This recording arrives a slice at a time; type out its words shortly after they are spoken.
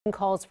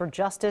calls for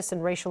justice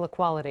and racial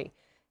equality.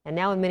 And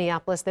now in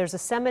Minneapolis, there's a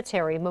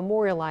cemetery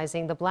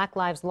memorializing the Black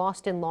lives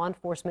lost in law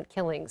enforcement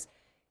killings.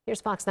 Here's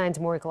Fox 9's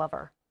Maury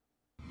Glover.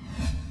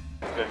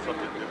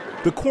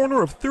 The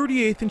corner of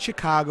 38th and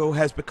Chicago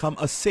has become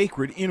a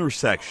sacred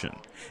intersection,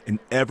 an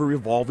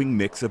ever-evolving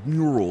mix of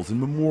murals and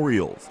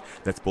memorials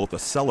that's both a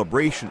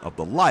celebration of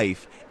the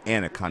life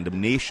and a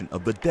condemnation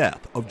of the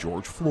death of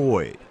George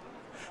Floyd.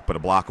 But a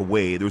block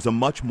away, there's a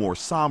much more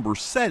somber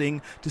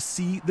setting to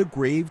see the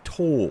grave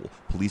toll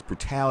police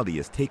brutality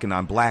has taken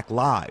on Black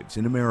lives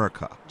in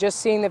America. Just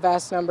seeing the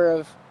vast number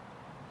of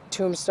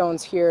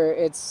tombstones here,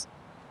 it's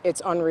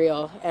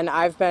unreal, and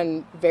I've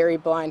been very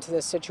blind to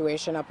this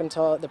situation up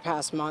until the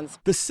past month.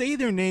 The Say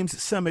Their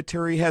Names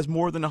cemetery has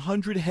more than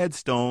 100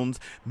 headstones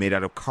made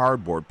out of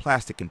cardboard,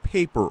 plastic, and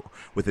paper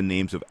with the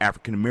names of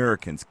African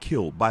Americans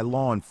killed by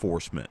law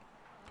enforcement.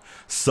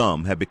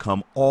 Some have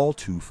become all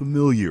too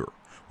familiar,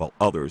 while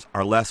others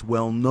are less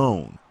well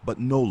known, but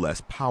no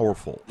less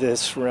powerful.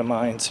 This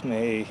reminds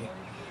me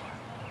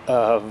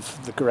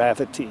of the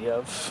gravity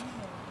of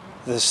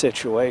the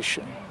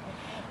situation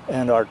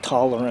and our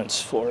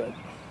tolerance for it.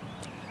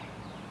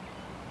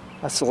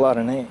 That's a lot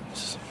of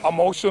names.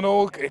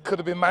 Emotional, it could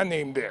have been my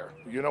name there,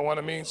 you know what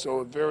I mean?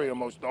 So very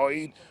emotional, or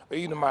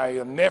even my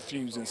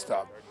nephews and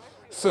stuff.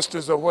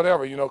 Sisters or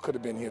whatever, you know, could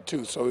have been here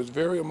too. So it's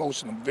very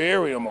emotional,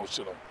 very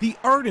emotional. The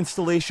art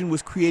installation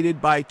was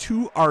created by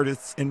two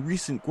artists and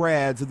recent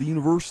grads of the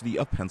University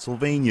of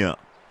Pennsylvania.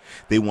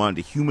 They wanted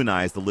to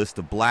humanize the list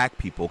of Black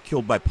people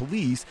killed by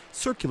police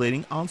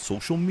circulating on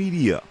social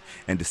media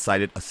and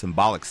decided a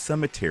symbolic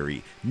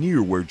cemetery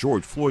near where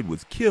George Floyd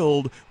was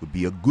killed would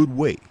be a good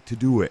way to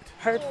do it.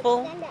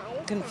 Hurtful,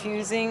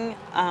 confusing,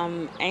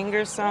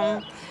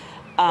 angersome,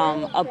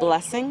 a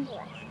blessing,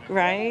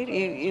 right?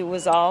 It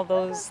was all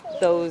those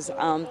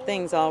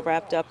things all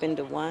wrapped up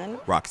into one.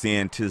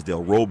 Roxanne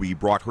Tisdale Roby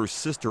brought her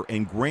sister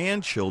and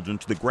grandchildren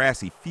to the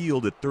grassy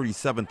field at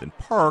 37th and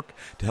Park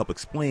to help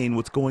explain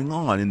what's going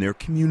on in their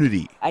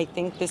community. I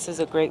think this is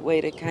a great way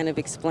to kind of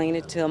explain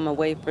it to them, a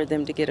way for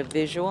them to get a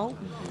visual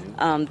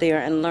there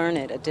and learn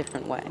it a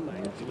different way.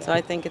 So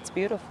I think it's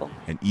beautiful.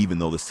 And even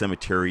though the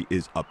cemetery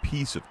is a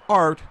piece of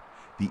art,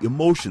 the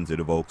emotions it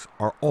evokes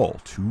are all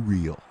too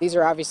real. These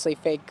are obviously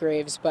fake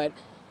graves, but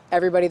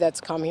everybody that's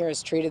come here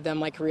has treated them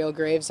like real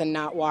graves and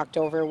not walked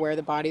over where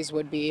the bodies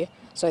would be.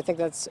 So I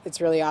think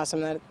it's really awesome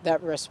that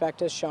that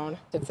respect is shown.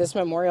 If this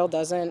memorial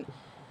doesn't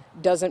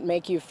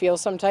make you feel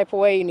some type of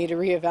way, you need to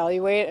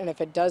reevaluate. And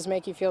if it does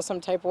make you feel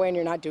some type of way and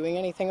you're not doing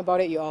anything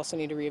about it, you also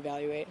need to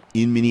reevaluate.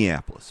 In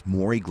Minneapolis,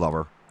 Maury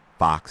Glover,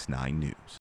 Fox 9 News.